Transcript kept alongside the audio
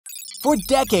For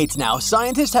decades now,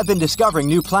 scientists have been discovering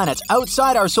new planets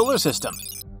outside our solar system.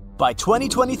 By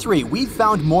 2023, we've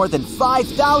found more than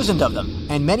 5,000 of them,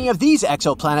 and many of these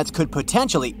exoplanets could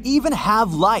potentially even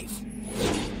have life.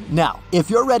 Now, if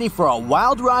you're ready for a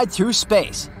wild ride through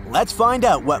space, let's find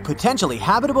out what potentially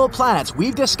habitable planets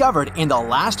we've discovered in the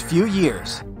last few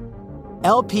years.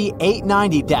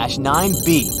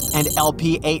 LP890-9b and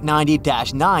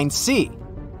LP890-9c.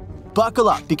 Buckle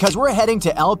up because we're heading to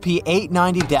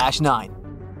LP890-9,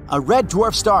 a red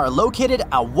dwarf star located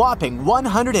a whopping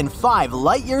 105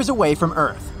 light-years away from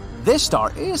Earth. This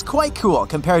star is quite cool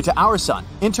compared to our Sun,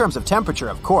 in terms of temperature,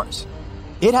 of course.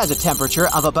 It has a temperature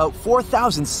of about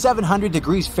 4,700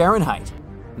 degrees Fahrenheit.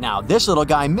 Now, this little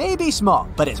guy may be small,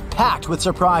 but is packed with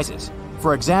surprises.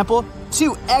 For example,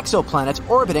 2 exoplanets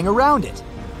orbiting around it.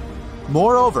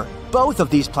 Moreover, both of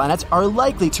these planets are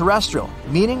likely terrestrial,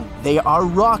 meaning they are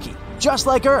rocky, just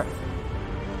like Earth.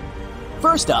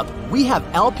 First up, we have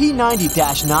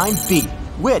LP90-9b,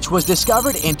 which was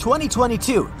discovered in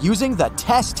 2022 using the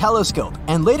TESS telescope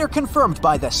and later confirmed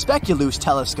by the Speculoos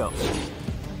telescope.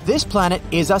 This planet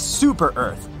is a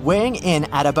super-Earth, weighing in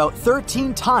at about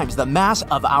 13 times the mass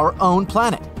of our own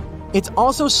planet. It's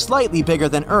also slightly bigger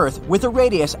than Earth, with a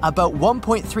radius about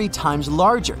 1.3 times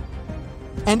larger.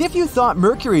 And if you thought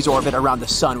Mercury's orbit around the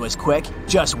Sun was quick,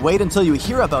 just wait until you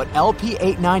hear about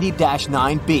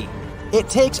LP890-9b. It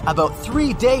takes about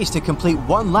 3 days to complete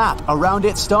one lap around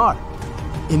its star.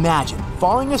 Imagine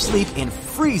falling asleep in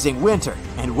freezing winter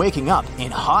and waking up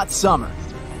in hot summer.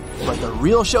 But the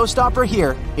real showstopper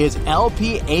here is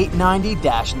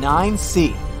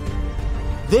LP890-9c.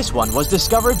 This one was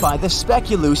discovered by the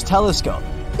Speculoos telescope.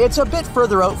 It's a bit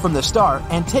further out from the star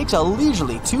and takes a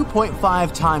leisurely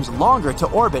 2.5 times longer to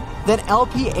orbit than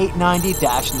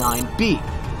LP890-9b.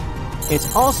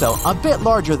 It's also a bit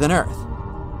larger than Earth.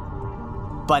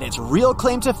 But its real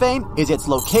claim to fame is its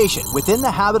location within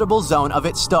the habitable zone of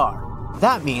its star.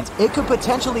 That means it could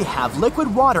potentially have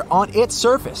liquid water on its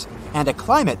surface and a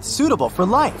climate suitable for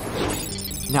life.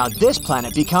 Now, this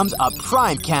planet becomes a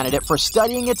prime candidate for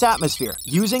studying its atmosphere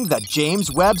using the James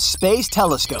Webb Space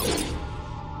Telescope.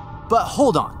 But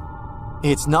hold on.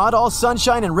 It's not all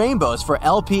sunshine and rainbows for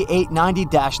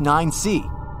LP890-9c.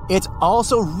 It's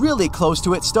also really close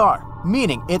to its star,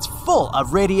 meaning it's full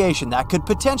of radiation that could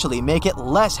potentially make it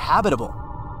less habitable.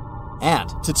 And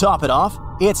to top it off,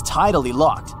 it's tidally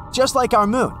locked, just like our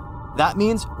moon. That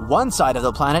means one side of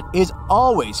the planet is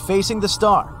always facing the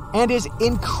star and is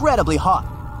incredibly hot,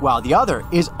 while the other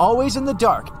is always in the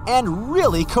dark and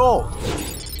really cold.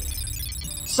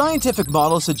 Scientific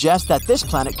models suggest that this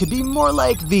planet could be more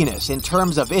like Venus in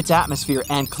terms of its atmosphere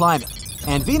and climate.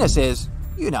 And Venus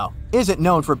isn't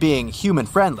known for being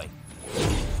human-friendly.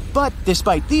 But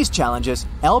despite these challenges,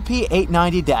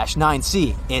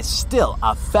 LP890-9c is still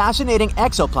a fascinating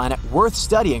exoplanet worth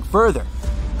studying further.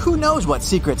 Who knows what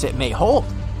secrets it may hold?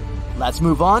 Let's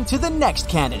move on to the next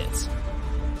candidates.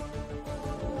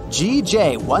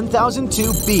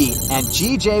 GJ1002b and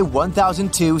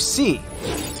GJ1002c.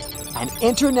 An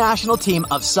international team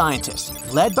of scientists,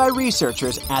 led by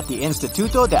researchers at the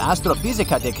Instituto de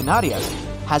Astrofísica de Canarias,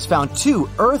 has found 2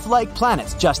 Earth-like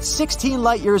planets just 16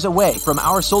 light-years away from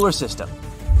our solar system.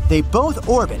 They both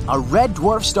orbit a red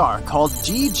dwarf star called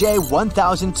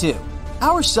GJ1002.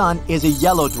 Our Sun is a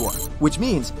yellow dwarf, which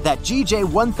means that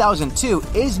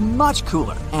GJ1002 is much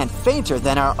cooler and fainter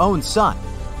than our own Sun.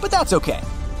 But that's okay.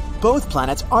 Both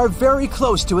planets are very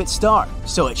close to its star,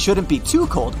 so it shouldn't be too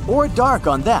cold or dark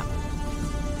on them.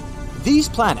 These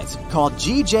planets, called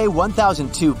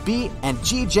GJ1002b and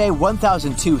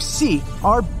GJ1002c,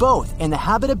 are both in the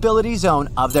habitability zone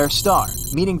of their star,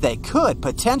 meaning they could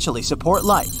potentially support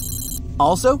life.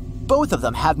 Also, both of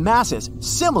them have masses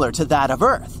similar to that of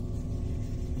Earth.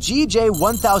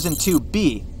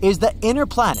 GJ1002b is the inner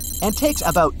planet and takes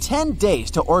about 10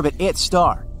 days to orbit its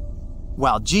star,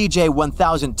 while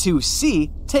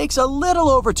GJ1002c takes a little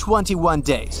over 21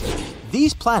 days.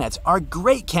 These planets are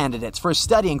great candidates for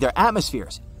studying their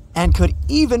atmospheres and could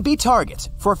even be targets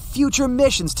for future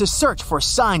missions to search for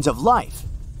signs of life.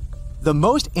 The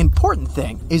most important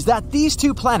thing is that these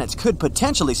 2 planets could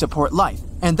potentially support life,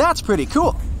 and that's pretty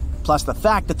cool. Plus, the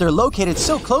fact that they're located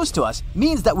so close to us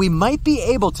means that we might be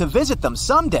able to visit them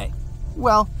someday.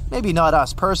 Well, maybe not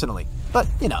us personally, but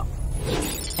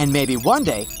And maybe one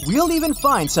day, we'll even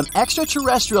find some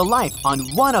extraterrestrial life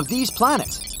on one of these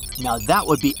planets. Now that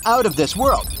would be out of this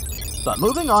world. But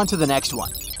moving on to the next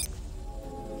one.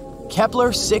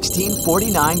 Kepler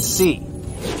 1649c.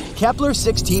 Kepler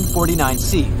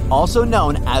 1649c, also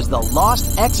known as the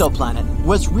Lost Exoplanet,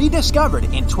 was rediscovered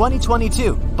in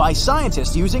 2022 by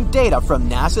scientists using data from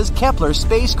NASA's Kepler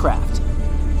spacecraft.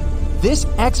 This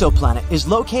exoplanet is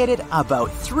located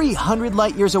about 300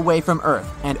 light-years away from Earth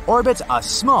and orbits a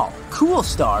small, cool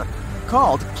star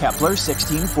called Kepler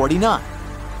 1649.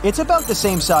 It's about the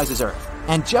same size as Earth,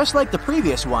 and just like the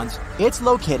previous ones, it's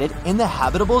located in the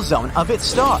habitable zone of its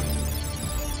star.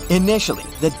 Initially,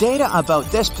 the data about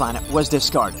this planet was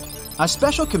discarded. A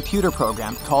special computer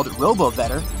program called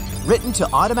RoboVetter, written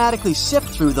to automatically sift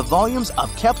through the volumes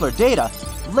of Kepler data,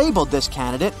 labeled this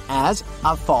candidate as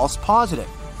a false positive.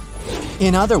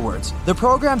 In other words, the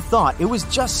program thought it was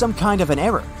just some kind of an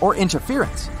error or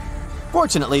interference.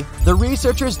 Fortunately, the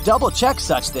researchers double-checked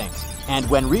such things, and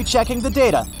when rechecking the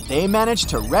data, they managed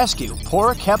to rescue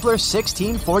poor Kepler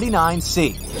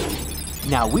 1649c.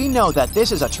 Now we know that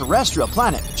this is a terrestrial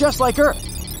planet just like Earth,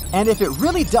 and if it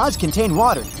really does contain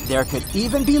water, there could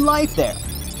even be life there.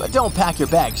 But don't pack your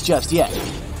bags just yet.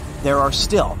 There are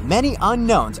still many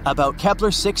unknowns about Kepler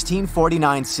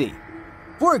 1649c.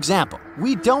 For example,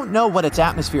 we don't know what its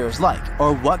atmosphere is like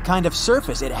or what kind of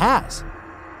surface it has.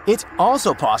 It's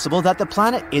also possible that the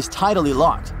planet is tidally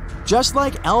locked, just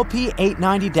like LP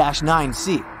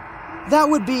 890-9c. That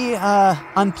would be,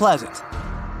 unpleasant.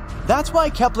 That's why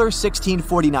Kepler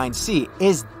 1649c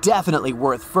is definitely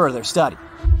worth further study.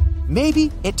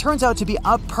 Maybe it turns out to be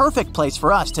a perfect place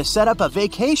for us to set up a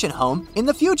vacation home in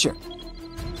the future.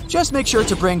 Just make sure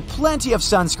to bring plenty of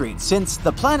sunscreen since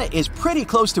the planet is pretty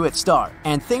close to its star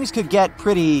and things could get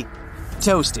pretty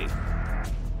toasty.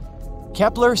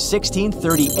 Kepler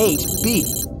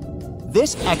 1638b.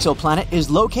 This exoplanet is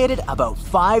located about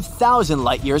 5,000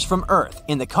 light-years from Earth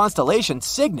in the constellation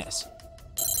Cygnus.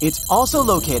 It's also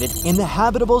located in the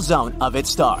habitable zone of its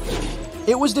star.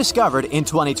 It was discovered in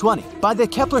 2020 by the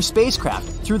Kepler spacecraft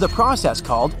through the process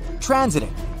called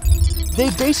transiting. They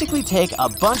basically take a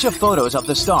bunch of photos of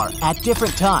the star at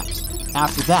different times.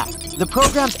 After that, the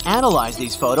programs analyze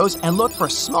these photos and look for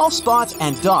small spots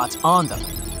and dots on them.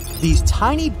 These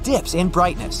tiny dips in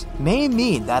brightness may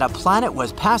mean that a planet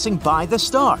was passing by the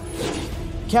star.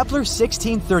 Kepler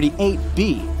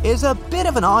 1638b is a bit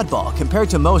of an oddball compared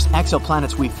to most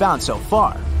exoplanets we've found so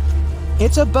far.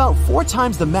 It's about 4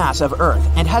 times the mass of Earth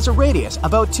and has a radius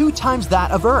about 2 times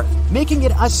that of Earth, making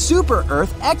it a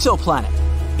super-Earth exoplanet.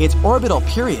 Its orbital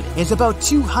period is about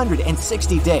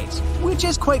 260 days, which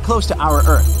is quite close to our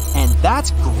Earth, and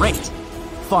that's great!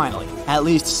 Finally, at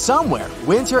least somewhere,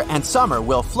 winter and summer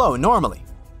will flow normally.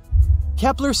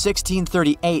 Kepler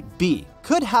 1638b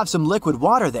could have some liquid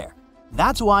water there.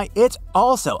 That's why it's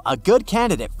also a good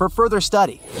candidate for further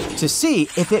study, to see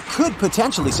if it could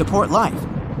potentially support life.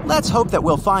 Let's hope that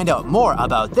we'll find out more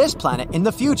about this planet in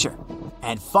the future.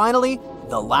 And finally,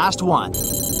 the last one.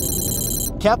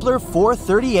 Kepler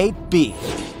 438b.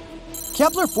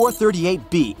 Kepler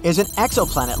 438b is an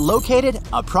exoplanet located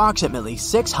approximately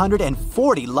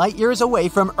 640 light-years away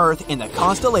from Earth in the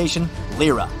constellation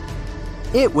Lyra.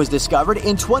 It was discovered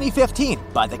in 2015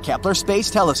 by the Kepler Space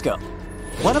Telescope.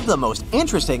 One of the most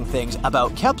interesting things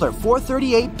about Kepler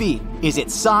 438b is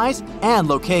its size and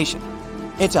location.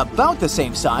 It's about the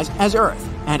same size as Earth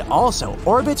and also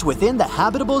orbits within the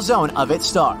habitable zone of its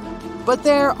star. But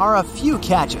there are a few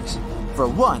catches. For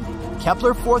one,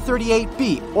 Kepler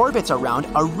 438b orbits around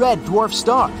a red dwarf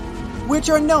star, which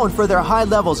are known for their high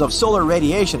levels of solar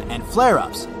radiation and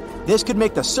flare-ups. This could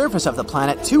make the surface of the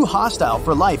planet too hostile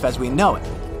for life as we know it.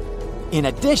 In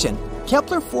addition,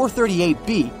 Kepler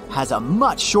 438b has a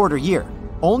much shorter year,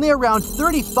 only around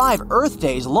 35 Earth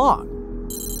days long.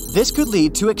 This could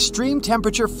lead to extreme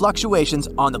temperature fluctuations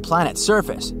on the planet's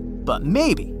surface, but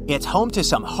maybe it's home to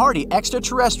some hardy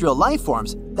extraterrestrial life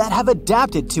forms that have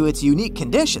adapted to its unique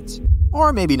conditions.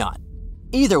 Or maybe not.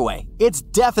 Either way, it's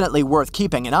definitely worth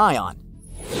keeping an eye on.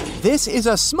 This is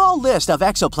a small list of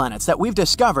exoplanets that we've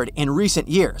discovered in recent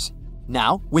years.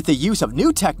 Now, with the use of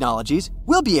new technologies,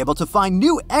 we'll be able to find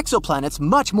new exoplanets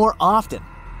much more often.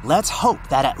 Let's hope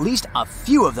that at least a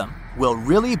few of them will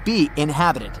really be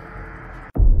inhabited.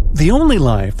 The only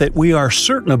life that we are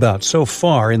certain about so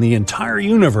far in the entire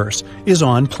universe is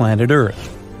on planet Earth.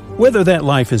 Whether that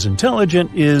life is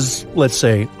intelligent is, let's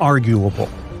say, arguable.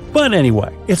 But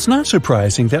anyway, it's not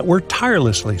surprising that we're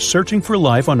tirelessly searching for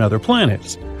life on other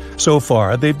planets. So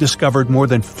far, they've discovered more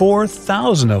than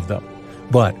 4,000 of them.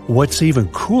 But what's even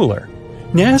cooler,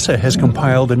 NASA has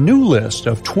compiled a new list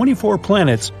of 24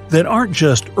 planets that aren't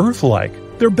just Earth-like,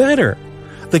 they're better.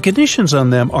 The conditions on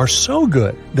them are so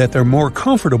good that they're more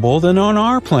comfortable than on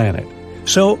our planet.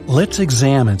 So let's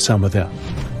examine some of them.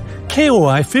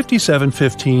 KOI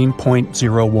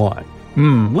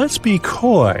 5715.01. Let's be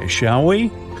coy, shall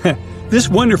we? This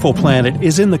wonderful planet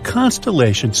is in the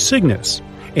constellation Cygnus.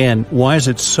 And why is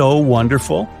it so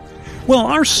wonderful? Well,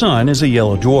 our Sun is a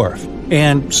yellow dwarf.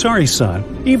 And sorry,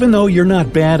 Sun, even though you're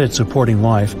not bad at supporting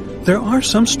life, there are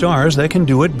some stars that can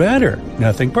do it better.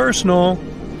 Nothing personal.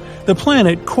 The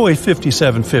planet Koi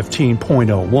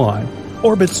 5715.01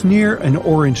 orbits near an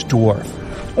orange dwarf.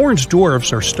 Orange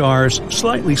dwarfs are stars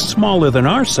slightly smaller than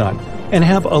our Sun and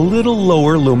have a little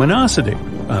lower luminosity.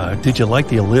 Did you like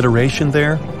the alliteration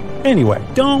there? Anyway,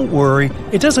 don't worry,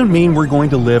 it doesn't mean we're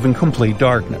going to live in complete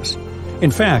darkness. In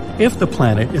fact, if the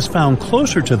planet is found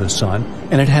closer to the Sun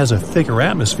and it has a thicker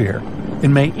atmosphere, it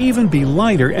may even be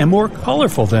lighter and more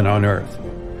colorful than on Earth.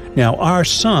 Now, our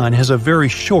Sun has a very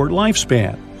short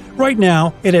lifespan. Right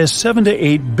now, it has 7 to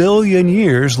 8 billion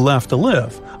years left to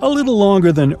live, a little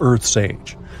longer than Earth's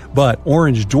age. But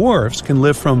orange dwarfs can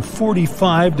live from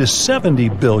 45 to 70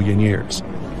 billion years.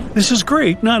 This is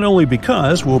great not only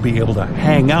because we'll be able to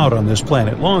hang out on this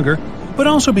planet longer, but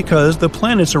also because the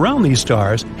planets around these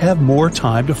stars have more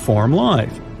time to form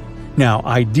life. Now,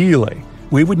 ideally,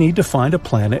 we would need to find a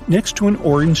planet next to an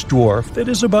orange dwarf that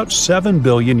is about 7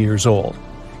 billion years old.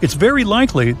 It's very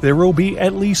likely there will be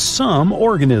at least some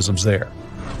organisms there.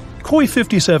 Koi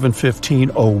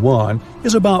 5715.01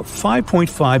 is about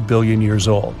 5.5 billion years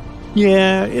old.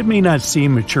 Yeah, it may not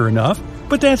seem mature enough,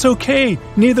 but that's okay,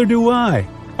 neither do I.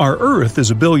 Our Earth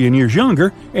is a billion years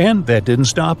younger, and that didn't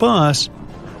stop us.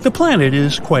 The planet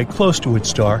is quite close to its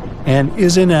star and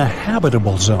is in a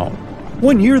habitable zone.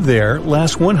 1 year there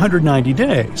lasts 190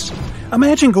 days.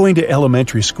 Imagine going to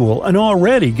elementary school and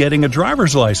already getting a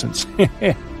driver's license.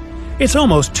 It's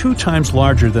almost 2 times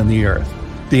larger than the Earth.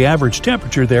 The average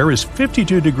temperature there is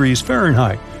 52 degrees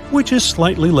Fahrenheit, which is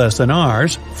slightly less than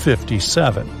ours,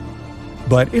 57.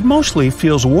 But it mostly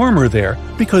feels warmer there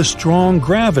because strong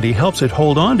gravity helps it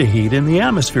hold on to heat in the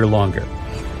atmosphere longer.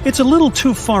 It's a little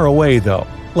too far away though,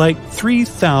 like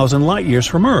 3,000 light-years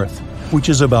from Earth, which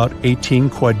is about 18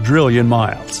 quadrillion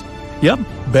miles. Yep,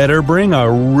 better bring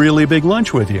a really big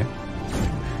lunch with you.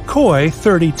 Koi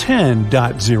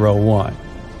 3010.01.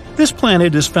 This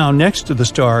planet is found next to the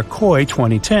star Koi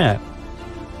 2010.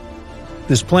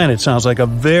 This planet sounds like a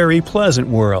very pleasant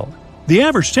world. The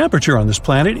average temperature on this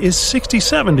planet is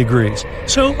 67 degrees,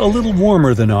 so a little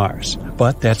warmer than ours,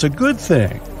 but that's a good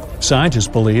thing. Scientists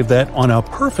believe that on a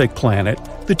perfect planet,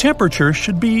 the temperature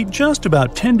should be just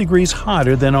about 10 degrees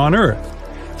hotter than on Earth.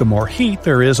 The more heat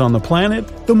there is on the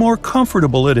planet, the more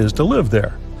comfortable it is to live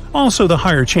there. Also, the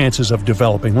higher chances of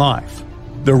developing life.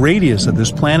 The radius of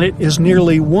this planet is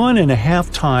nearly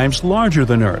 1.5 times larger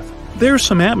than Earth. There's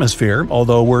some atmosphere,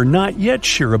 although we're not yet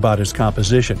sure about its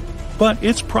composition, but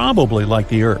it's probably like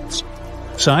the Earth's.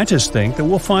 Scientists think that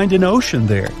we'll find an ocean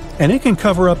there, and it can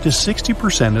cover up to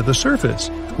 60% of the surface,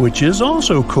 which is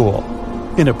also cool.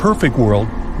 In a perfect world,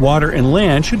 water and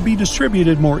land should be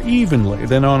distributed more evenly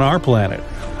than on our planet.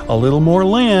 A little more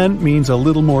land means a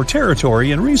little more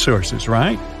territory and resources,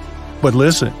 right? But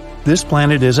listen, this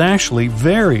planet is actually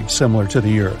very similar to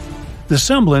the Earth. The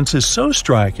semblance is so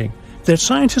striking that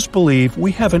scientists believe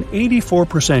we have an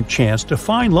 84% chance to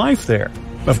find life there.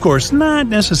 Of course, not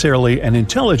necessarily an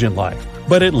intelligent life,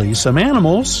 but at least some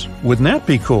animals. Wouldn't that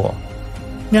be cool?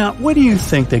 Now, what do you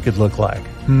think they could look like?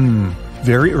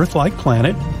 Very Earth-like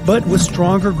planet, but with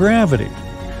stronger gravity.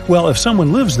 Well, if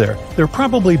someone lives there, they're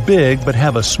probably big but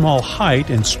have a small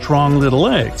height and strong little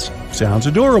legs. Sounds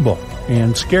adorable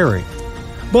and scary.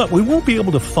 But we won't be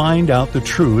able to find out the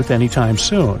truth anytime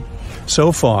soon.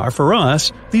 So far, for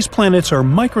us, these planets are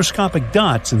microscopic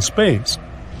dots in space.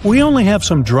 We only have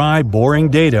some dry, boring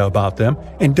data about them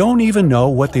and don't even know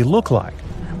what they look like.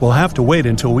 We'll have to wait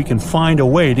until we can find a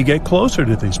way to get closer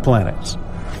to these planets.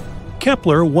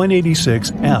 Kepler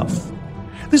 186f.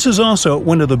 This is also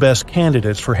one of the best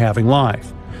candidates for having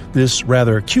life. This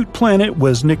rather cute planet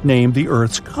was nicknamed the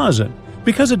Earth's cousin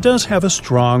because it does have a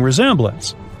strong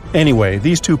resemblance. Anyway,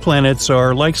 these two planets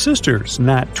are like sisters,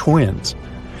 not twins.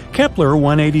 Kepler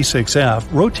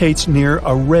 186f rotates near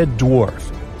a red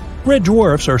dwarf. Red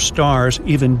dwarfs are stars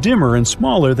even dimmer and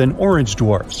smaller than orange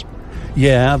dwarfs.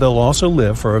 Yeah, they'll also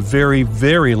live for a very,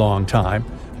 very long time,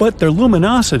 but their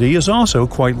luminosity is also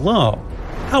quite low.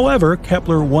 However,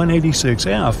 Kepler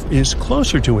 186f is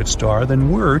closer to its star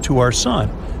than we're to our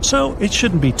Sun, so it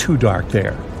shouldn't be too dark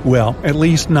there. Well, at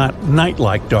least not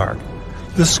night-like dark.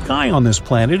 The sky on this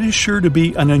planet is sure to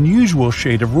be an unusual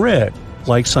shade of red,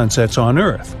 like sunsets on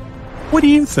Earth. What do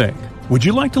you think? Would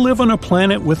you like to live on a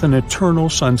planet with an eternal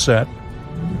sunset?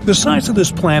 The size of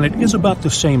this planet is about the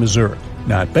same as Earth.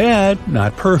 Not bad,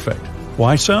 not perfect.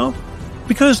 Why so?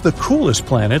 Because the coolest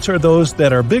planets are those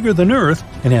that are bigger than Earth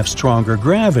and have stronger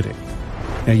gravity.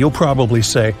 Now you'll probably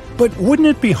say, but wouldn't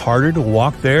it be harder to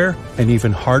walk there and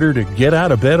even harder to get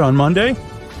out of bed on Monday?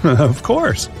 Of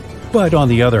course. But on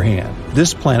the other hand,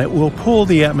 This planet will pull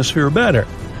the atmosphere better.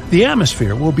 The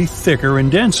atmosphere will be thicker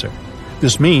and denser.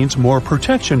 This means more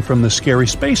protection from the scary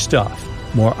space stuff,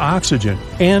 more oxygen,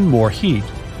 and more heat.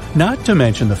 Not to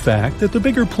mention the fact that the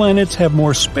bigger planets have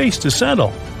more space to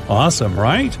settle. Awesome,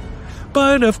 right?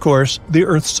 But, of course, the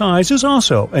Earth's size is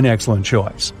also an excellent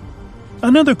choice.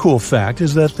 Another cool fact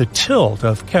is that the tilt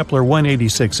of Kepler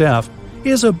 186f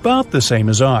is about the same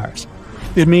as ours.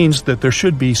 It means that there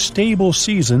should be stable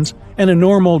seasons and a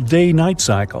normal day-night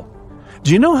cycle.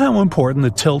 Do you know how important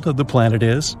the tilt of the planet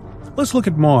is? Let's look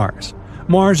at Mars.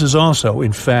 Mars is also,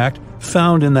 in fact,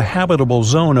 found in the habitable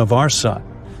zone of our Sun.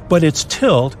 But its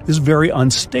tilt is very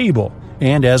unstable,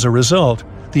 and as a result,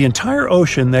 the entire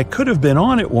ocean that could have been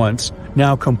on it once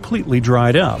now completely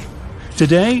dried up.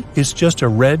 Today, it's just a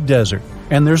red desert,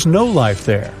 and there's no life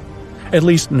there. At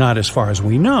least not as far as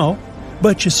we know,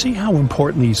 but you see how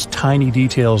important these tiny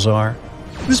details are?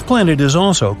 This planet is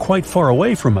also quite far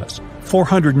away from us,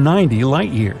 490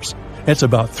 light-years. That's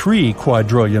about 3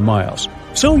 quadrillion miles.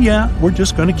 So yeah, we're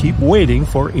just going to keep waiting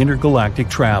for intergalactic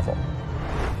travel.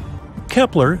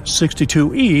 Kepler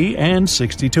 62e and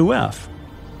 62f.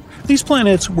 These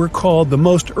planets were called the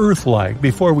most Earth-like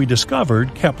before we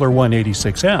discovered Kepler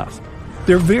 186f.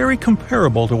 They're very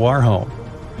comparable to our home.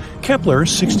 Kepler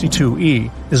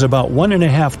 62e is about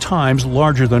 1.5 times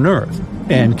larger than Earth,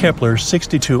 and Kepler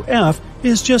 62f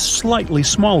is just slightly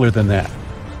smaller than that.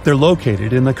 They're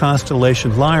located in the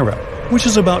constellation Lyra, which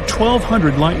is about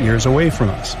 1,200 light-years away from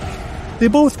us. They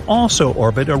both also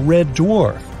orbit a red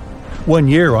dwarf. 1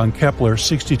 year on Kepler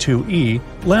 62e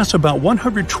lasts about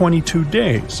 122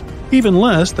 days, even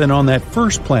less than on that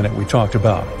first planet we talked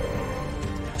about.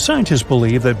 Scientists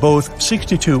believe that both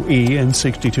 62e and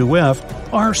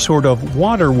 62f are sort of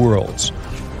water worlds,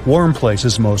 warm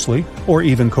places mostly, or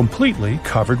even completely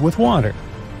covered with water.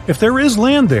 If there is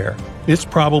land there, it's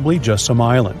probably just some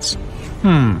islands.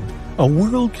 A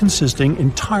world consisting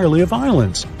entirely of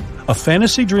islands. A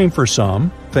fantasy dream for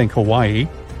some, think Hawaii,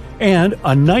 and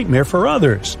a nightmare for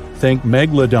others, think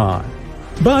Megalodon.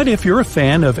 But if you're a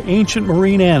fan of ancient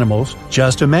marine animals,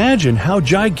 just imagine how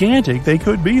gigantic they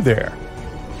could be there.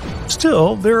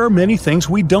 Still, there are many things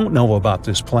we don't know about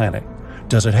this planet.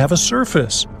 Does it have a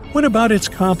surface? What about its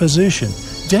composition,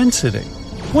 density?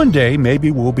 One day,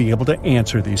 maybe we'll be able to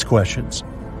answer these questions.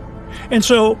 And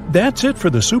so, that's it for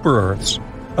the super-Earths.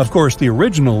 Of course, the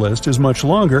original list is much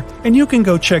longer, and you can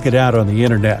go check it out on the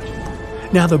internet.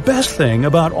 Now, the best thing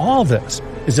about all this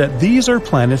is that these are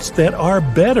planets that are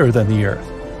better than the Earth.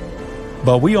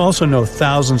 But we also know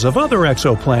thousands of other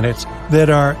exoplanets that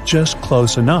are just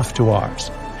close enough to ours.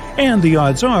 And the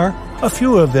odds are, a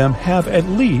few of them have at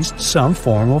least some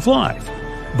form of life.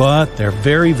 But they're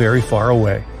very, very far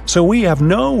away, so we have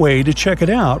no way to check it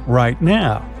out right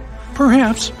now.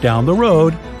 Perhaps, down the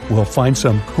road, we'll find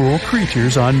some cool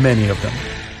creatures on many of them.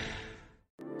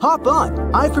 Hop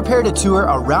on! I've prepared a tour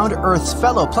around Earth's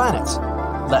fellow planets.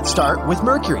 Let's start with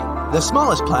Mercury, the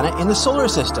smallest planet in the solar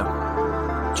system.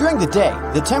 During the day,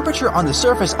 the temperature on the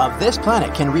surface of this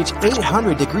planet can reach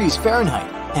 800 degrees Fahrenheit,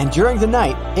 and during the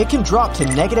night, it can drop to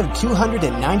negative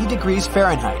 290 degrees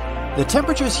Fahrenheit. The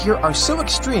temperatures here are so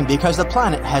extreme because the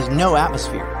planet has no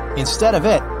atmosphere. Instead of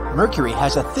it, Mercury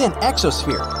has a thin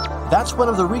exosphere. That's one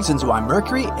of the reasons why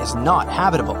Mercury is not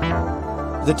habitable.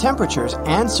 The temperatures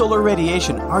and solar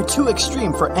radiation are too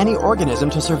extreme for any organism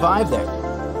to survive there.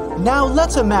 Now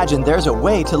let's imagine there's a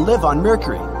way to live on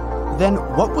Mercury. Then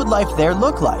what would life there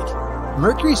look like?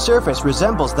 Mercury's surface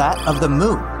resembles that of the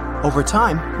Moon. Over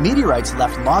time, meteorites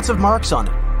left lots of marks on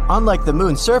it. Unlike the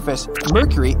Moon's surface,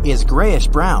 Mercury is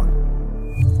grayish-brown.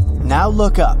 Now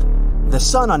look up. The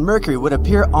Sun on Mercury would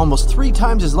appear almost 3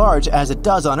 times as large as it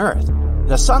does on Earth.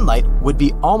 The sunlight would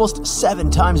be almost 7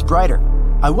 times brighter.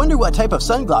 I wonder what type of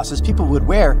sunglasses people would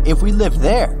wear if we lived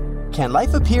there. Can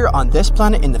life appear on this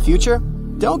planet in the future?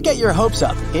 Don't get your hopes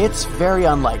up, it's very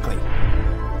unlikely.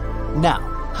 Now,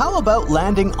 how about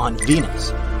landing on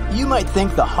Venus? You might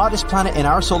think the hottest planet in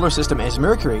our solar system is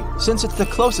Mercury, since it's the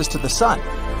closest to the Sun.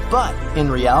 But,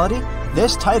 in reality,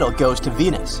 this title goes to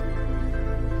Venus.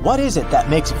 What is it that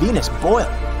makes Venus boil?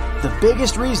 The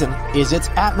biggest reason is its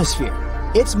atmosphere.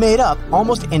 It's made up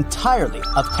almost entirely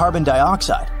of carbon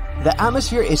dioxide. The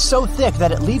atmosphere is so thick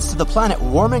that it leads to the planet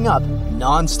warming up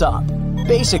non-stop.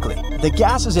 Basically, the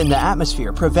gases in the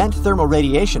atmosphere prevent thermal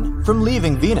radiation from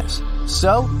leaving Venus.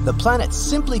 So, the planet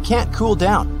simply can't cool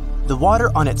down. The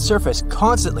water on its surface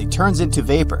constantly turns into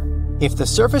vapor. If the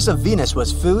surface of Venus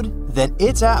was food, then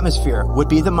its atmosphere would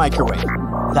be the microwave.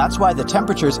 That's why the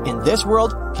temperatures in this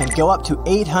world can go up to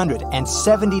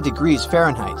 870 degrees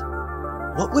Fahrenheit.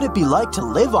 What would it be like to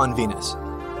live on Venus?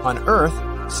 On Earth,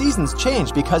 seasons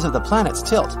change because of the planet's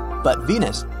tilt. But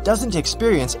Venus doesn't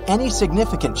experience any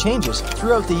significant changes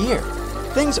throughout the year.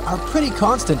 Things are pretty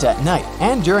constant at night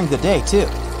and during the day too.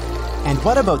 And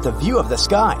what about the view of the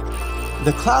sky?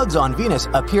 The clouds on Venus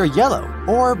appear yellow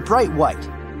or bright white.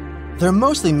 They're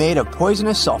mostly made of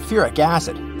poisonous sulfuric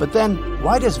acid, but then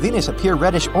why does Venus appear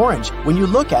reddish-orange when you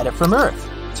look at it from Earth?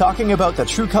 Talking about the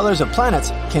true colors of planets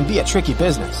can be a tricky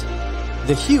business.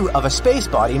 The hue of a space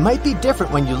body might be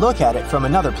different when you look at it from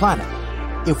another planet.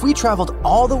 If we traveled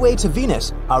all the way to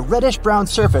Venus, a reddish-brown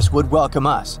surface would welcome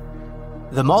us.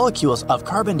 The molecules of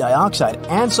carbon dioxide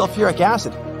and sulfuric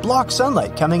acid block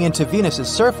sunlight coming into Venus's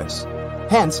surface,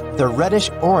 hence the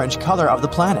reddish-orange color of the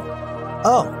planet.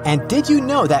 Oh, and did you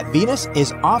know that Venus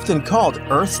is often called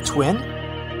Earth's twin?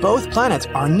 Both planets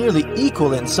are nearly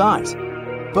equal in size.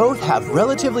 Both have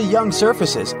relatively young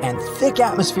surfaces and thick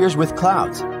atmospheres with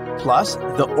clouds. Plus,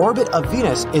 the orbit of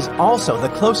Venus is also the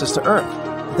closest to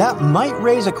Earth. That might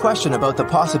raise a question about the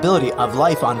possibility of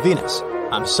life on Venus.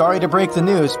 I'm sorry to break the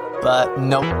news, but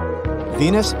nope.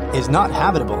 Venus is not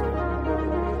habitable.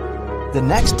 The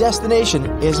next destination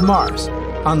is Mars.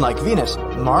 Unlike Venus,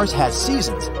 Mars has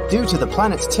seasons due to the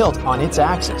planet's tilt on its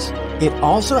axis. It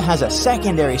also has a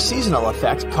secondary seasonal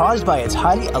effect caused by its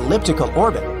highly elliptical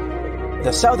orbit.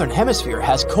 The southern hemisphere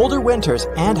has colder winters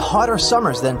and hotter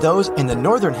summers than those in the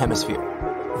northern hemisphere.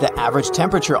 The average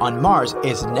temperature on Mars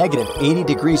is negative 80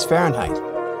 degrees Fahrenheit.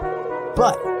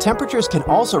 But temperatures can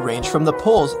also range from the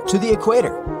poles to the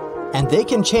equator, and they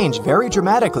can change very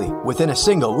dramatically within a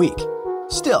single week.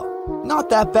 Still, not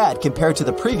that bad compared to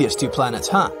the previous two planets,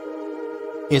 huh?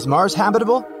 Is Mars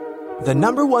habitable? The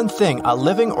number one thing a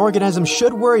living organism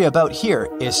should worry about here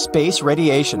is space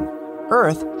radiation.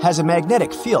 Earth has a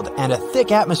magnetic field and a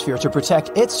thick atmosphere to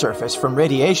protect its surface from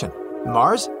radiation.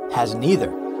 Mars has neither.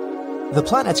 The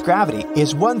planet's gravity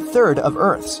is 1/3 of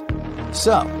Earth's.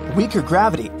 So, weaker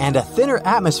gravity and a thinner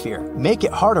atmosphere make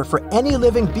it harder for any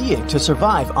living being to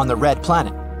survive on the red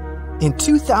planet. In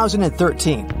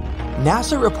 2013,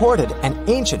 NASA reported an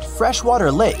ancient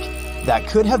freshwater lake that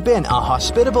could have been a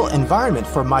hospitable environment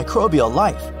for microbial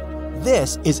life.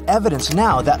 This is evidence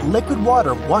now that liquid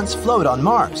water once flowed on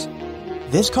Mars.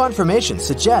 This confirmation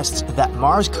suggests that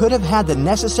Mars could have had the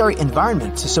necessary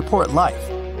environment to support life.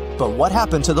 But what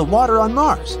happened to the water on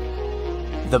Mars?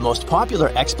 The most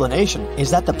popular explanation is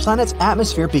that the planet's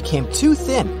atmosphere became too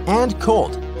thin and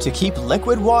cold to keep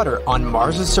liquid water on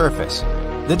Mars's surface.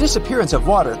 The disappearance of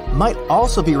water might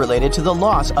also be related to the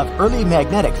loss of early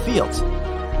magnetic fields.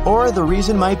 Or the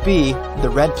reason might be the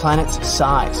red planet's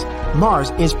size.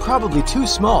 Mars is probably too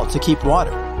small to keep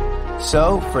water.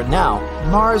 So, for now,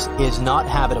 Mars is not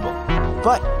habitable.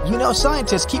 But,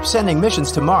 scientists keep sending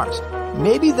missions to Mars.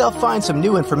 Maybe they'll find some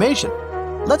new information.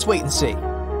 Let's wait and see.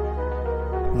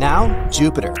 Now,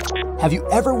 Jupiter. Have you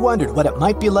ever wondered what it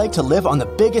might be like to live on the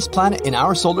biggest planet in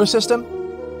our solar system?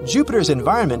 Jupiter's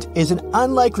environment is an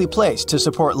unlikely place to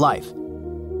support life.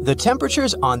 The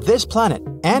temperatures on this planet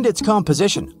and its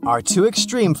composition are too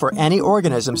extreme for any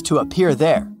organisms to appear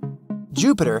there.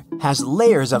 Jupiter has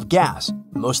layers of gas,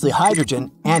 mostly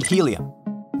hydrogen and helium.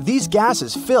 These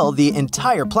gases fill the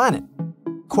entire planet.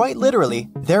 Quite literally,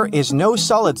 there is no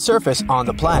solid surface on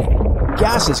the planet.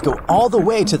 Gases go all the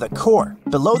way to the core,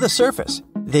 below the surface.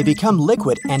 They become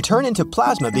liquid and turn into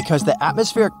plasma because the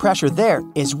atmospheric pressure there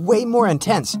is way more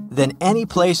intense than any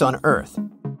place on Earth.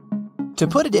 To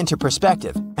put it into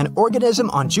perspective, an organism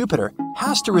on Jupiter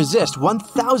has to resist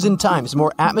 1,000 times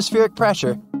more atmospheric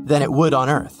pressure than it would on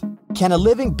Earth. Can a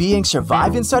living being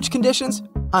survive in such conditions?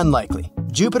 Unlikely.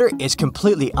 Jupiter is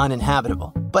completely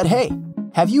uninhabitable. But hey,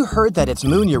 have you heard that its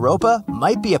moon Europa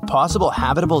might be a possible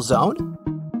habitable zone?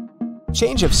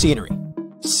 Change of scenery.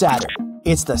 Saturn.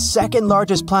 It's the second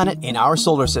largest planet in our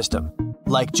solar system.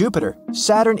 Like Jupiter,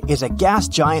 Saturn is a gas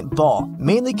giant ball,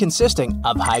 mainly consisting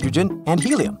of hydrogen and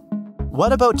helium.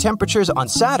 What about temperatures on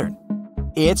Saturn?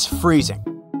 It's freezing.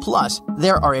 Plus,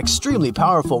 there are extremely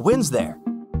powerful winds there.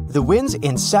 The winds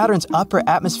in Saturn's upper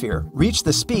atmosphere reach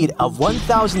the speed of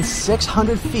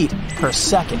 1,600 feet per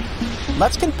second.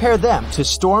 Let's compare them to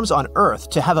storms on Earth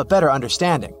to have a better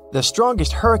understanding. The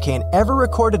strongest hurricane ever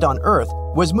recorded on Earth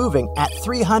was moving at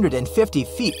 350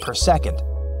 feet per second.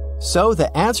 So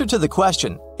the answer to the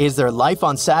question, is there life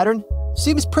on Saturn?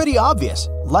 Seems pretty obvious.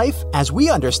 Life, as we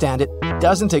understand it,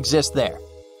 doesn't exist there.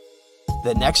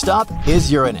 The next stop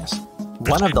is Uranus,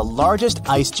 one of the largest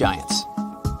ice giants.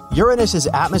 Uranus's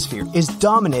atmosphere is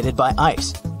dominated by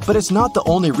ice, but it's not the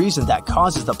only reason that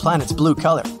causes the planet's blue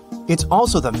color. It's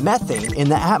also the methane in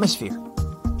the atmosphere.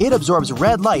 It absorbs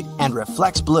red light and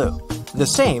reflects blue. The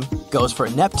same goes for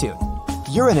Neptune.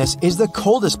 Uranus is the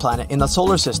coldest planet in the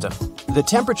solar system. The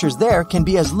temperatures there can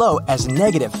be as low as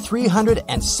negative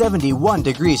 371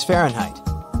 degrees Fahrenheit.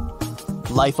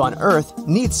 Life on Earth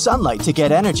needs sunlight to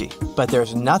get energy, but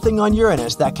there's nothing on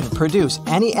Uranus that can produce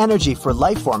any energy for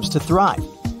life forms to thrive.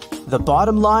 The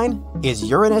bottom line is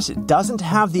Uranus doesn't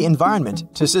have the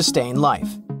environment to sustain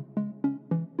life.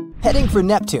 Heading for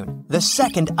Neptune, the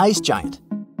second ice giant.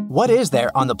 What is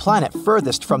there on the planet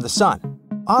furthest from the Sun?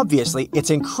 Obviously, it's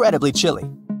incredibly chilly.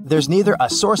 There's neither a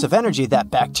source of energy that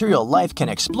bacterial life can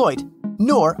exploit,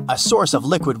 nor a source of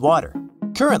liquid water.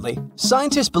 Currently,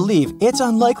 scientists believe it's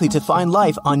unlikely to find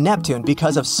life on Neptune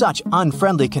because of such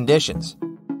unfriendly conditions.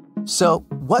 So,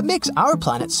 what makes our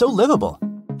planet so livable?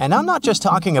 And I'm not just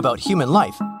talking about human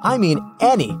life, I mean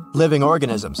any living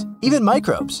organisms, even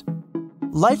microbes.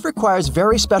 Life requires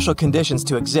very special conditions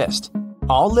to exist.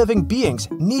 All living beings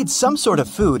need some sort of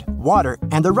food, water,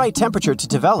 and the right temperature to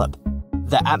develop.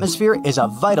 The atmosphere is a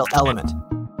vital element.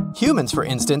 Humans, for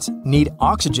instance, need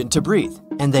oxygen to breathe,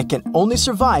 and they can only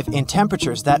survive in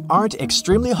temperatures that aren't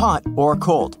extremely hot or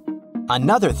cold.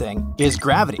 Another thing is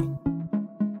gravity.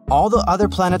 All the other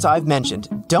planets I've mentioned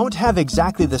don't have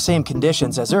exactly the same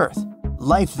conditions as Earth.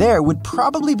 Life there would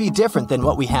probably be different than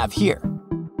what we have here.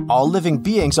 All living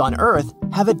beings on Earth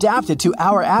have adapted to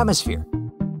our atmosphere,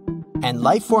 and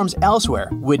life forms elsewhere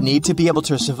would need to be able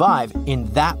to survive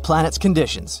in that planet's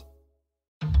conditions.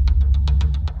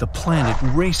 The planet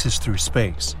races through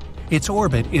space. Its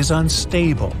orbit is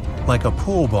unstable, like a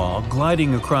pool ball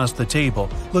gliding across the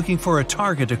table looking for a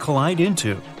target to collide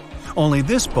into. Only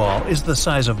this ball is the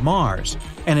size of Mars,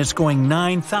 and it's going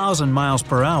 9,000 miles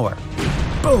per hour.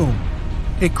 Boom!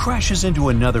 It crashes into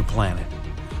another planet.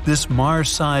 This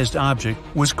Mars-sized object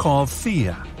was called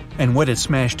Theia, and what it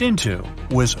smashed into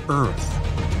was Earth.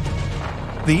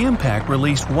 The impact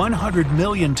released 100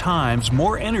 million times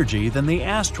more energy than the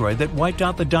asteroid that wiped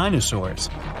out the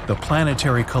dinosaurs. The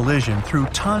planetary collision threw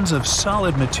tons of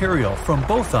solid material from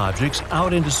both objects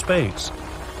out into space,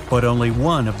 but only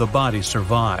one of the bodies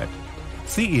survived.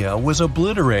 Theia was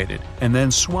obliterated and then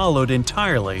swallowed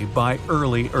entirely by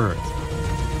early Earth.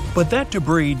 But that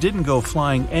debris didn't go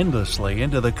flying endlessly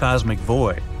into the cosmic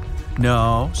void.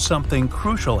 No, something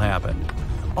crucial happened.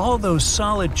 All those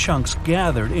solid chunks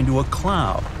gathered into a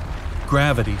cloud.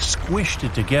 Gravity squished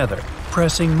it together,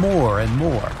 pressing more and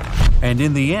more. And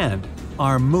in the end,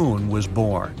 our moon was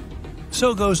born.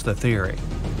 So goes the theory.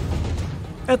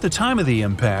 At the time of the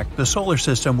impact, the solar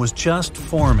system was just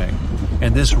forming,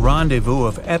 and this rendezvous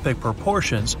of epic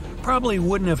proportions probably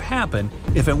wouldn't have happened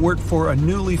if it weren't for a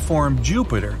newly formed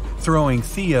Jupiter throwing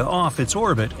Theia off its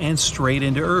orbit and straight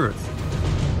into Earth.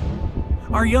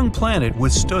 Our young planet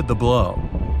withstood the blow.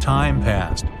 Time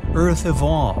passed. Earth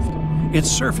evolved. Its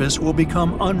surface will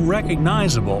become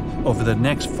unrecognizable over the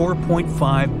next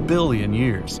 4.5 billion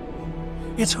years.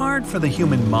 It's hard for the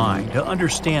human mind to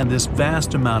understand this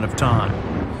vast amount of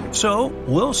time, so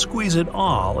we'll squeeze it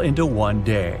all into one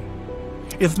day.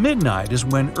 If midnight is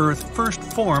when Earth first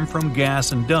formed from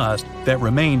gas and dust that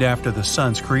remained after the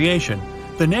Sun's creation,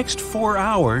 the next 4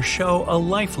 hours show a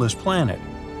lifeless planet.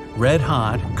 Red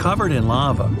hot, covered in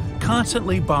lava,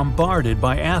 constantly bombarded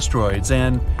by asteroids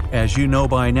and, as you know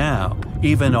by now,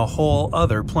 even a whole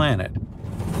other planet.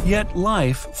 Yet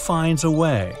life finds a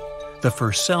way. The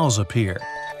first cells appear.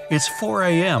 It's 4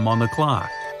 a.m. on the clock.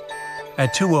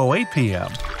 At 2:08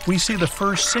 p.m., we see the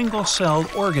first single-celled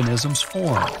organisms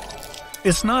form.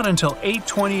 It's not until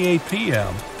 8:28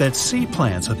 p.m. that sea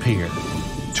plants appear.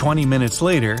 20 minutes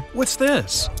later, what's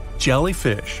this?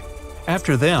 Jellyfish.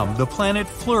 After them, the planet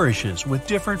flourishes with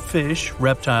different fish,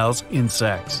 reptiles,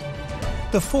 insects.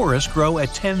 The forests grow at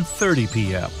 10:30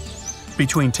 p.m.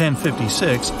 Between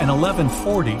 10:56 and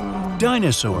 11:40,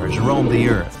 dinosaurs roamed the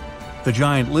Earth. The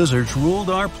giant lizards ruled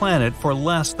our planet for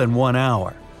less than 1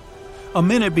 hour. A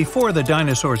minute before the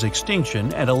dinosaurs'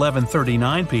 extinction at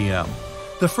 11:39 p.m.,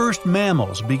 the first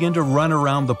mammals begin to run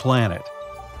around the planet.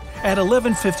 At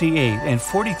 11:58 and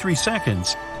 43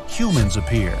 seconds, humans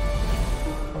appear.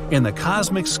 In the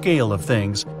cosmic scale of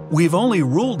things, we've only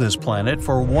ruled this planet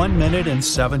for 1 minute and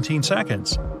 17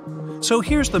 seconds. So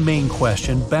here's the main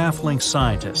question baffling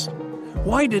scientists.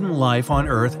 Why didn't life on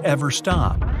Earth ever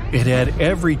stop? It had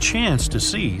every chance to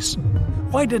cease.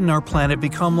 Why didn't our planet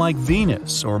become like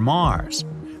Venus or Mars?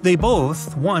 They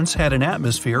both once had an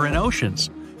atmosphere and oceans.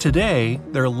 Today,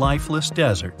 they're lifeless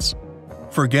deserts.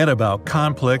 Forget about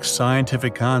complex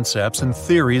scientific concepts and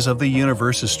theories of the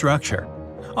universe's structure.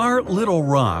 Our little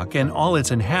rock and all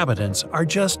its inhabitants are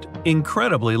just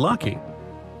incredibly lucky.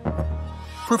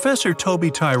 Professor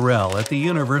Toby Tyrrell at the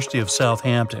University of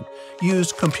Southampton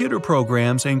used computer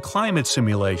programs and climate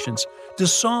simulations to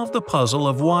solve the puzzle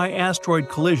of why asteroid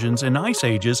collisions and ice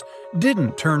ages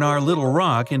didn't turn our little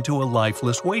rock into a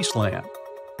lifeless wasteland.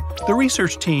 The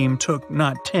research team took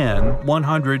not 10,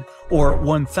 100, or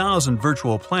 1,000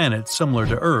 virtual planets similar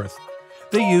to Earth.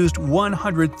 They used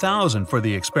 100,000 for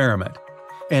the experiment,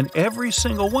 and every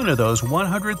single one of those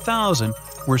 100,000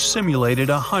 were simulated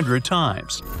 100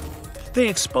 times. They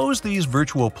exposed these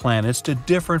virtual planets to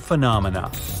different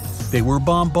phenomena. They were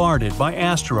bombarded by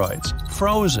asteroids,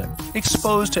 frozen,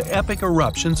 exposed to epic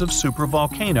eruptions of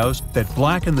supervolcanoes that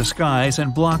blacken the skies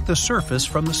and block the surface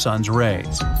from the sun's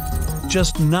rays.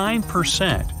 Just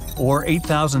 9%, or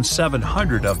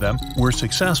 8,700 of them, were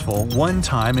successful one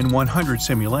time in 100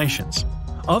 simulations.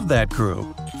 Of that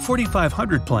group,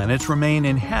 4,500 planets remain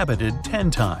inhabited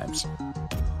 10 times.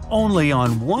 Only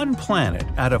on one planet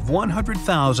out of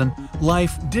 100,000,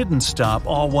 life didn't stop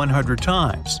all 100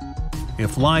 times.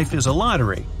 If life is a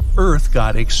lottery, Earth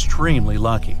got extremely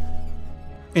lucky.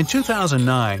 In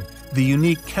 2009, the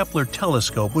unique Kepler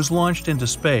telescope was launched into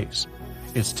space.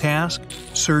 Its task?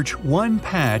 Search one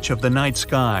patch of the night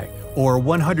sky, or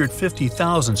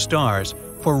 150,000 stars,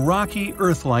 for rocky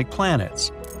Earth-like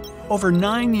planets. Over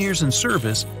 9 years in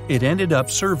service, it ended up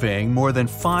surveying more than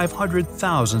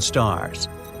 500,000 stars.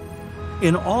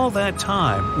 In all that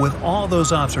time, with all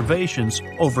those observations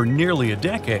over nearly a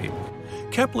decade,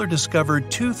 Kepler discovered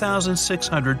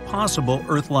 2,600 possible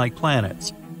Earth-like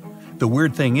planets. The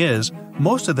weird thing is,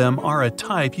 most of them are a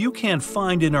type you can't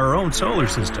find in our own solar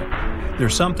system. They're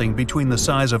something between the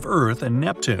size of Earth and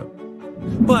Neptune.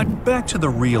 But back to the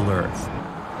real Earth.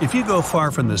 If you go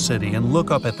far from the city and look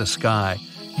up at the sky,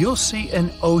 you'll see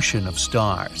an ocean of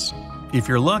stars. If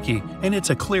you're lucky and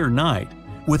it's a clear night,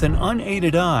 with an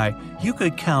unaided eye, you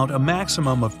could count a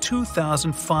maximum of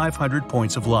 2,500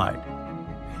 points of light.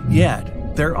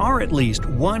 Yet, there are at least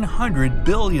 100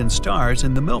 billion stars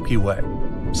in the Milky Way.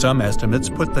 Some estimates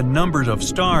put the numbers of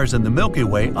stars in the Milky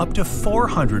Way up to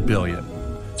 400 billion.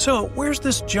 So, where's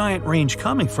this giant range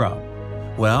coming from?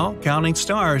 Well, counting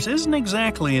stars isn't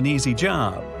exactly an easy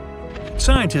job.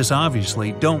 Scientists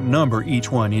obviously don't number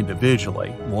each one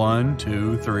individually, 1,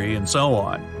 2, 3, and so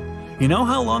on. You know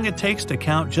how long it takes to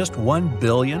count just 1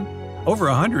 billion? Over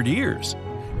 100 years.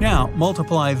 Now,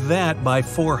 multiply that by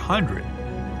 400.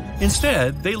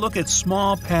 Instead, they look at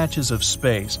small patches of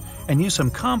space and use some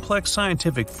complex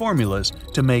scientific formulas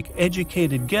to make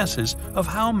educated guesses of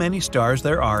how many stars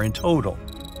there are in total.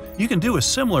 You can do a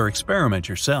similar experiment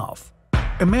yourself.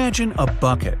 Imagine a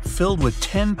bucket filled with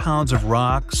 10 pounds of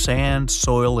rock, sand,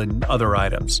 soil, and other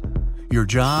items. Your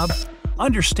job?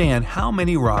 Understand how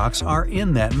many rocks are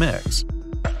in that mix.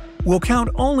 We'll count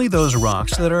only those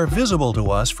rocks that are visible to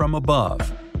us from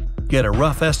above. Get a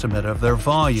rough estimate of their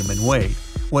volume and weight,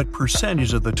 what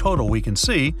percentage of the total we can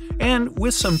see, and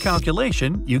with some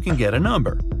calculation, you can get a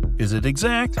number. Is it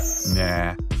exact?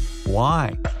 Nah.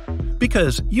 Why?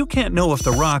 Because you can't know if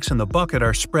the rocks in the bucket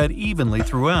are spread evenly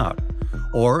throughout,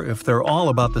 or if they're all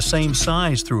about the same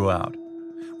size throughout.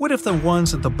 What if the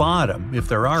ones at the bottom, if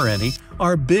there are any,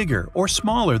 are bigger or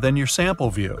smaller than your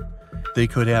sample view? They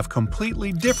could have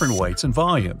completely different weights and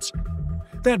volumes.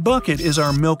 That bucket is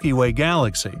our Milky Way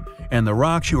galaxy, and the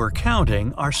rocks you are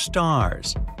counting are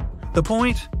stars. The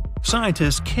point?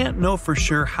 Scientists can't know for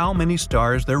sure how many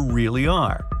stars there really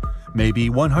are. Maybe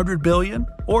 100 billion,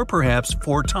 or perhaps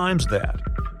 4 times that.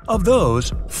 Of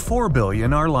those, 4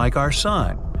 billion are like our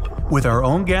Sun. With our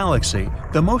own galaxy,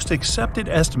 the most accepted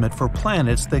estimate for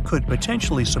planets that could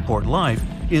potentially support life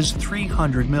is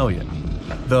 300 million.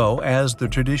 Though, as the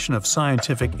tradition of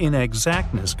scientific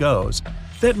inexactness goes,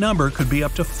 that number could be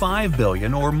up to 5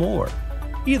 billion or more.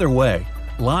 Either way,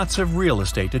 lots of real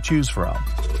estate to choose from.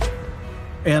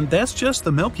 And that's just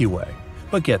the Milky Way.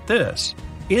 But get this,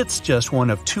 it's just one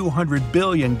of 200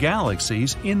 billion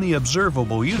galaxies in the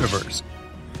observable universe.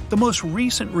 The most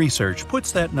recent research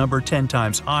puts that number 10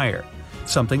 times higher,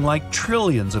 something like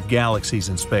trillions of galaxies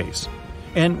in space.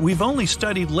 And we've only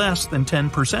studied less than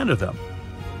 10% of them.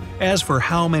 As for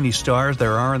how many stars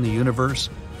there are in the universe,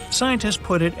 scientists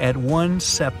put it at 1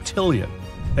 septillion.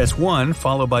 That's 1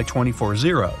 followed by 24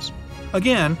 zeros.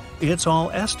 Again, it's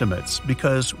all estimates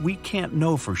because we can't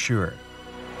know for sure.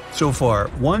 So far,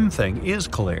 one thing is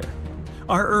clear.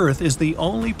 Our Earth is the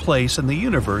only place in the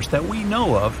universe that we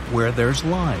know of where there's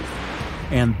life.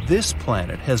 And this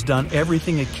planet has done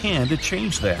everything it can to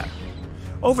change that.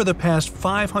 Over the past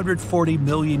 540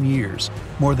 million years,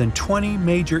 more than 20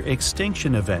 major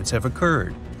extinction events have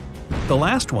occurred. The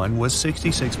last one was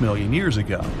 66 million years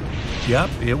ago. Yep,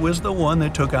 it was the one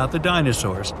that took out the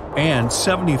dinosaurs, and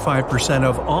 75%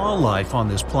 of all life on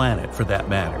this planet for that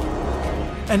matter.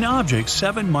 An object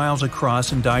 7 miles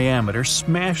across in diameter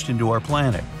smashed into our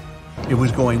planet. It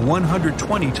was going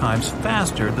 120 times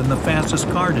faster than the fastest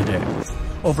car today.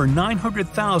 Over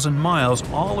 900,000 miles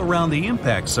all around the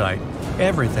impact site,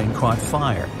 everything caught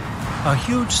fire. A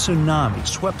huge tsunami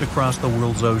swept across the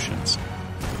world's oceans.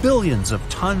 Billions of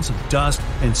tons of dust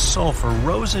and sulfur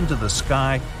rose into the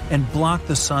sky and blocked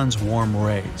the sun's warm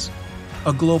rays.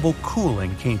 A global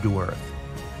cooling came to Earth.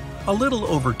 A little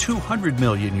over 200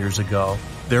 million years ago,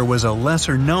 there was a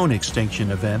lesser-known extinction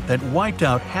event that wiped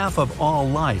out half of all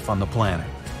life on the planet.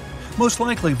 Most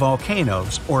likely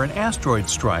volcanoes or an asteroid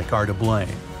strike are to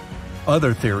blame.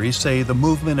 Other theories say the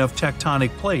movement of tectonic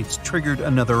plates triggered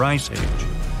another ice age.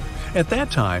 At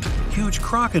that time, huge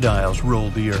crocodiles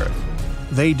ruled the Earth.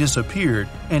 They disappeared,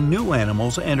 and new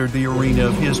animals entered the arena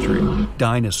of history,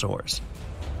 dinosaurs.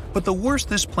 But the worst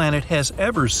this planet has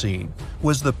ever seen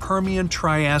was the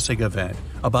Permian-Triassic event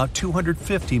about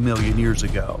 250 million years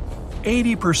ago.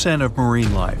 80% of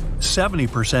marine life,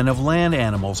 70% of land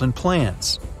animals and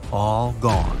plants, all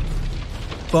gone.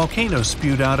 Volcanoes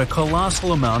spewed out a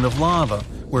colossal amount of lava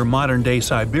where modern-day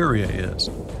Siberia is,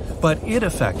 but it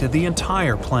affected the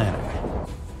entire planet.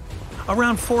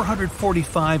 Around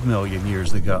 445 million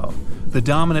years ago, the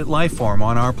dominant life form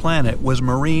on our planet was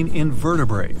marine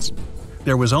invertebrates.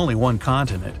 There was only one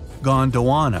continent,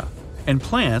 Gondwana, and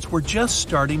plants were just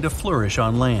starting to flourish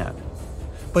on land.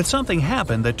 But something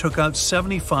happened that took out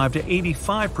 75 to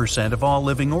 85% of all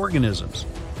living organisms.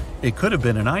 It could have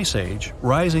been an ice age,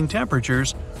 rising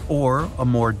temperatures, or a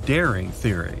more daring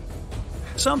theory.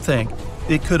 Some think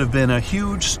it could have been a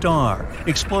huge star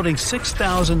exploding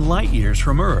 6,000 light-years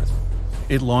from Earth.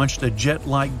 It launched a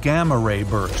jet-like gamma-ray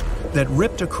burst that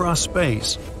ripped across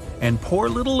space, and poor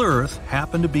little Earth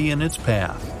happened to be in its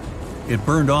path. It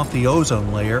burned off the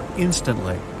ozone layer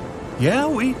instantly. Yeah,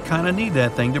 we kinda need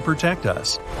that thing to protect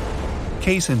us.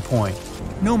 Case in point,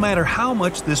 no matter how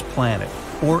much this planet,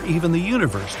 or even the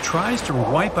universe, tries to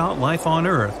wipe out life on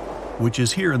Earth, which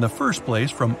is here in the first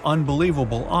place from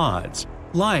unbelievable odds,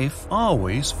 life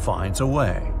always finds a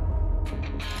way.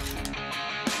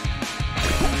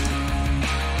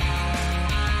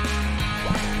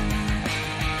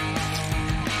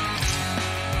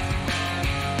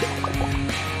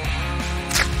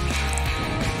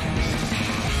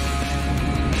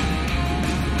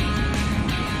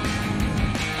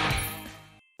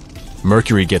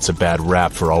 Mercury gets a bad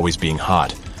rap for always being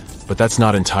hot, but that's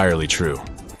not entirely true.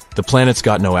 The planet's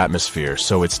got no atmosphere,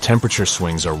 so its temperature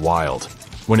swings are wild.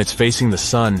 When it's facing the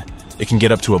sun, it can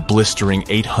get up to a blistering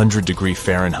 800 degrees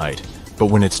Fahrenheit, but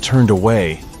when it's turned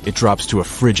away, it drops to a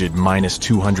frigid minus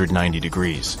 290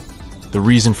 degrees. The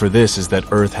reason for this is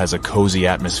that Earth has a cozy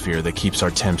atmosphere that keeps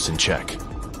our temps in check.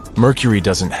 Mercury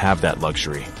doesn't have that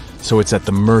luxury, so it's at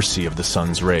the mercy of the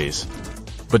sun's rays.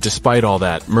 But despite all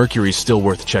that, Mercury's still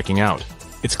worth checking out.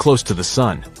 It's close to the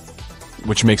sun,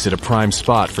 which makes it a prime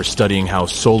spot for studying how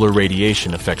solar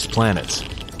radiation affects planets.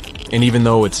 And even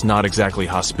though it's not exactly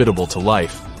hospitable to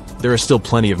life, there are still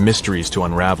plenty of mysteries to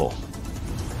unravel.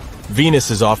 Venus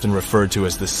is often referred to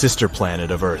as the sister planet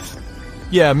of Earth.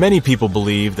 Yeah, many people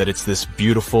believe that it's this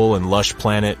beautiful and lush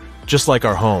planet, just like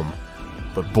our home.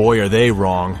 But boy are they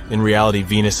wrong. In reality,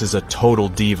 Venus is a total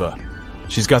diva.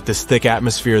 She's got this thick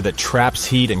atmosphere that traps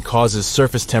heat and causes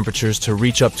surface temperatures to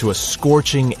reach up to a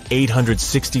scorching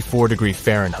 864 degrees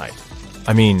Fahrenheit.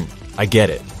 I mean, I get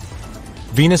it.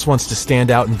 Venus wants to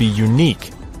stand out and be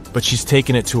unique, but she's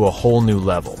taken it to a whole new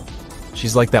level.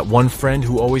 She's like that one friend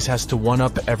who always has to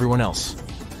one-up everyone else.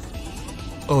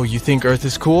 Oh, you think Earth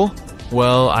is cool?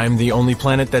 Well, I'm the only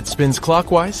planet that spins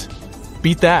clockwise.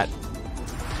 Beat that.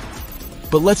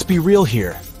 But let's be real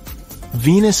here.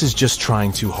 Venus is just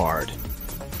trying too hard.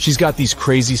 She's got these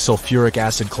crazy sulfuric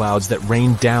acid clouds that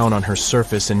rain down on her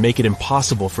surface and make it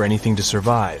impossible for anything to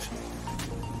survive.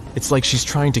 It's like she's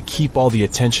trying to keep all the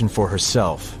attention for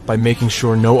herself by making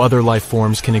sure no other life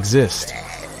forms can exist.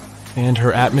 And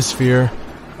her atmosphere,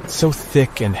 it's so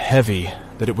thick and heavy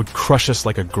that it would crush us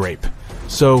like a grape.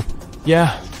 So,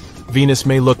 yeah, Venus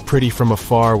may look pretty from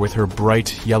afar with her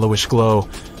bright yellowish glow,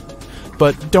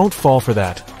 but don't fall for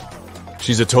that.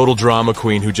 She's a total drama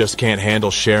queen who just can't handle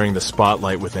sharing the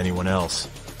spotlight with anyone else.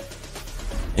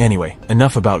 Anyway,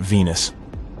 enough about Venus.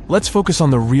 Let's focus on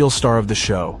the real star of the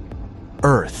show,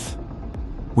 Earth.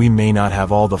 We may not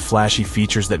have all the flashy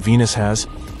features that Venus has,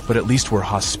 but at least we're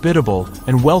hospitable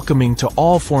and welcoming to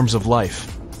all forms of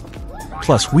life.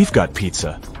 Plus, we've got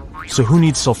pizza. So who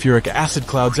needs sulfuric acid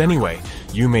clouds anyway?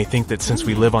 You may think that since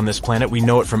we live on this planet, we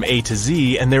know it from A to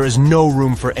Z, and there is no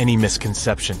room for any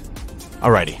misconception.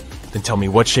 Alrighty. Then tell me,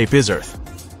 what shape is Earth?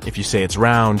 If you say it's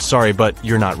round, sorry, but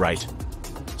you're not right.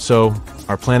 So,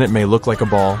 our planet may look like a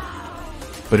ball,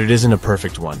 but it isn't a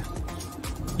perfect one.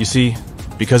 You see,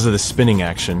 because of the spinning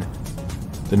action,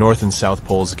 the North and South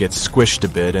poles get squished a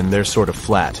bit and they're sort of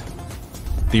flat.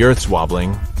 The Earth's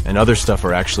wobbling, and other stuff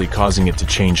are actually causing it to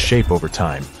change shape over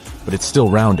time, but it's still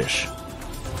roundish.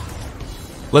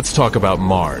 Let's talk about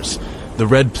Mars, the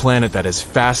red planet that has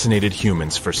fascinated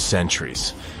humans for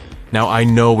centuries. Now, I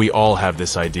know we all have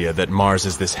this idea that Mars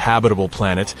is this habitable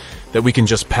planet that we can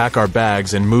just pack our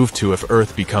bags and move to if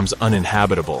Earth becomes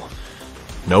uninhabitable.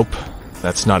 Nope,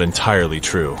 that's not entirely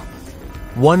true.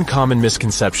 One common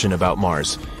misconception about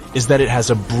Mars is that it has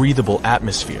a breathable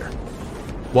atmosphere.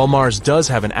 While Mars does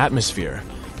have an atmosphere,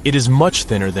 it is much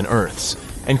thinner than Earth's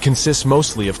and consists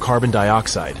mostly of carbon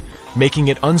dioxide, making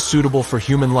it unsuitable for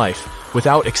human life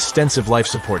without extensive life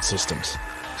support systems.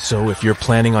 So if you're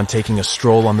planning on taking a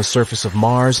stroll on the surface of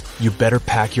Mars, you better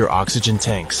pack your oxygen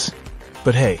tanks.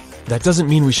 But hey, that doesn't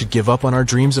mean we should give up on our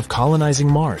dreams of colonizing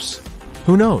Mars.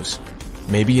 Who knows?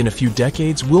 Maybe in a few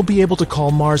decades, we'll be able to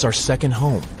call Mars our second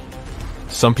home.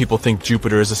 Some people think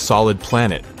Jupiter is a solid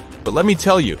planet, but let me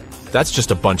tell you, that's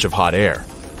just a bunch of hot air.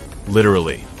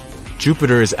 Literally.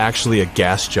 Jupiter is actually a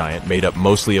gas giant made up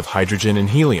mostly of hydrogen and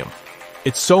helium.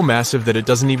 It's so massive that it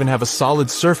doesn't even have a solid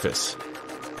surface.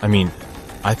 I mean,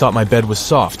 I thought my bed was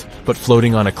soft, but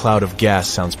floating on a cloud of gas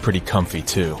sounds pretty comfy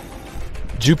too.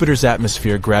 Jupiter's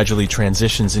atmosphere gradually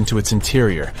transitions into its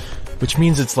interior, which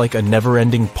means it's like a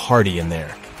never-ending party in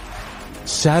there.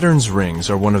 Saturn's rings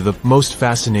are one of the most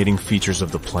fascinating features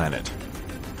of the planet.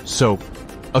 So,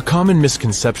 a common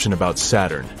misconception about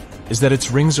Saturn is that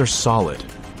its rings are solid.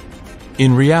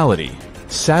 In reality,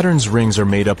 Saturn's rings are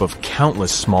made up of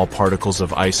countless small particles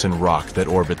of ice and rock that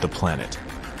orbit the planet.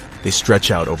 They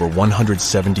stretch out over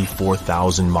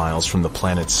 174,000 miles from the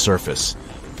planet's surface,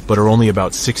 but are only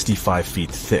about 65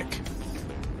 feet thick.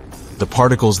 The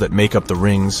particles that make up the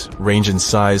rings range in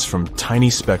size from tiny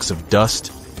specks of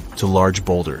dust to large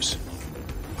boulders.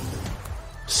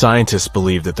 Scientists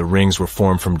believe that the rings were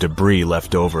formed from debris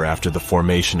left over after the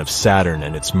formation of Saturn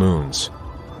and its moons.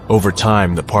 Over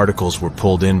time, the particles were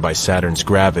pulled in by Saturn's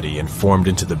gravity and formed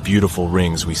into the beautiful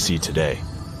rings we see today.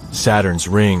 Saturn's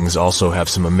rings also have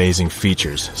some amazing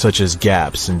features, such as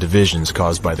gaps and divisions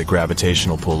caused by the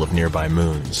gravitational pull of nearby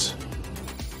moons.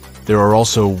 There are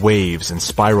also waves and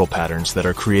spiral patterns that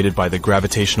are created by the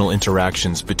gravitational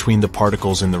interactions between the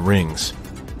particles in the rings.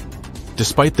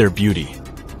 Despite their beauty,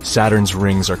 Saturn's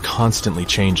rings are constantly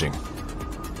changing.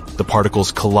 The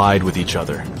particles collide with each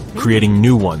other, creating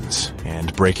new ones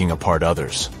and breaking apart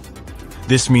others.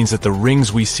 This means that the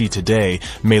rings we see today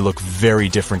may look very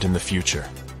different in the future.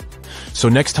 So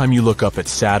next time you look up at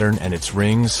Saturn and its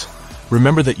rings,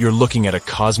 remember that you're looking at a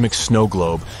cosmic snow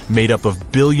globe made up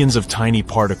of billions of tiny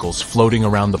particles floating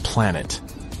around the planet.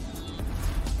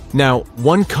 Now,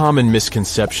 one common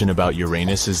misconception about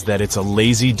Uranus is that it's a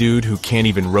lazy dude who can't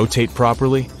even rotate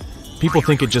properly. People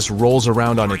think it just rolls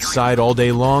around on its side all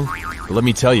day long, but let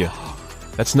me tell you,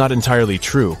 that's not entirely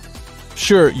true.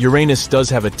 Sure, Uranus does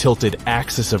have a tilted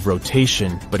axis of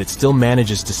rotation, but it still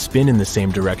manages to spin in the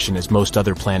same direction as most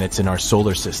other planets in our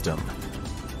solar system.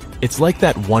 It's like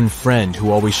that one friend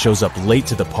who always shows up late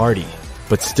to the party,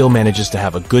 but still manages to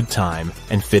have a good time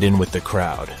and fit in with the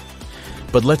crowd.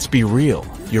 But let's be real,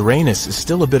 Uranus is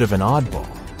still a bit of an oddball.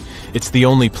 It's the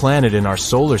only planet in our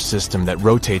solar system that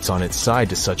rotates on its side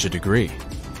to such a degree.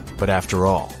 But after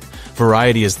all,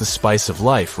 variety is the spice of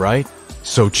life, right?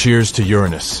 So cheers to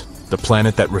Uranus, the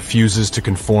planet that refuses to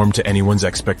conform to anyone's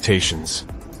expectations.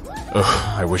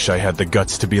 Ugh, I wish I had the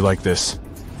guts to be like this.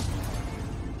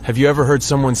 Have you ever heard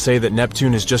someone say that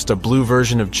Neptune is just a blue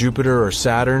version of Jupiter or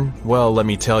Saturn? Well, let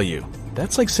me tell you,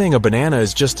 that's like saying a banana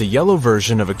is just a yellow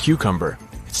version of a cucumber.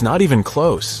 It's not even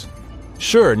close.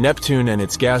 Sure, Neptune and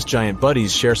its gas giant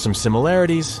buddies share some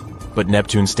similarities, but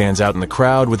Neptune stands out in the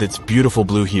crowd with its beautiful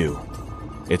blue hue.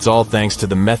 It's all thanks to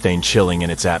the methane chilling in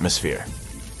its atmosphere.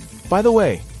 By the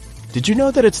way, did you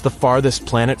know that it's the farthest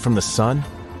planet from the Sun?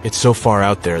 It's so far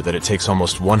out there that it takes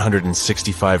almost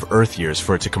 165 Earth years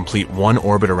for it to complete one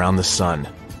orbit around the Sun.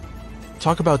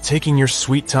 Talk about taking your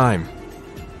sweet time.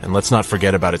 And let's not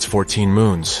forget about its 14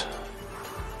 moons.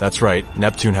 That's right,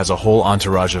 Neptune has a whole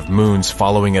entourage of moons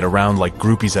following it around like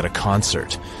groupies at a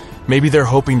concert. Maybe they're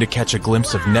hoping to catch a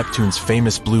glimpse of Neptune's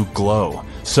famous blue glow.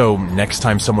 So next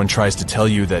time someone tries to tell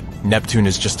you that Neptune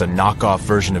is just a knockoff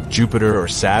version of Jupiter or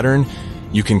Saturn,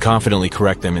 you can confidently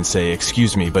correct them and say,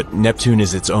 "Excuse me, but Neptune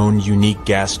is its own unique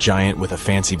gas giant with a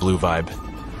fancy blue vibe."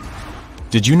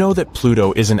 Did you know that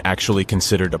Pluto isn't actually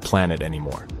considered a planet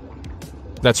anymore?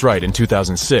 That's right, in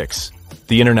 2006,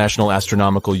 the International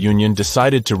Astronomical Union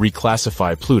decided to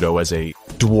reclassify Pluto as a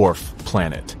dwarf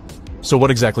planet. So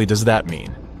what exactly does that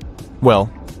mean?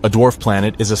 Well, a dwarf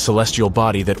planet is a celestial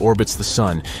body that orbits the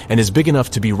Sun and is big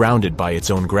enough to be rounded by its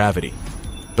own gravity,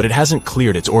 but it hasn't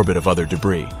cleared its orbit of other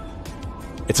debris.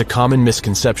 It's a common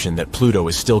misconception that Pluto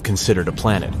is still considered a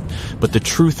planet, but the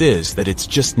truth is that it's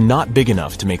just not big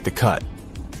enough to make the cut.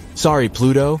 Sorry,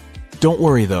 Pluto. Don't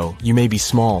worry though, you may be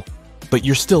small, but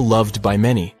you're still loved by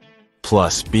many.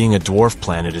 Plus, being a dwarf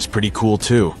planet is pretty cool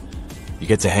too. You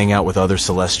get to hang out with other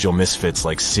celestial misfits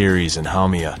like Ceres and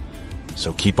Haumea.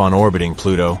 So keep on orbiting,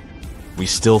 Pluto. We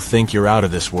still think you're out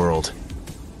of this world.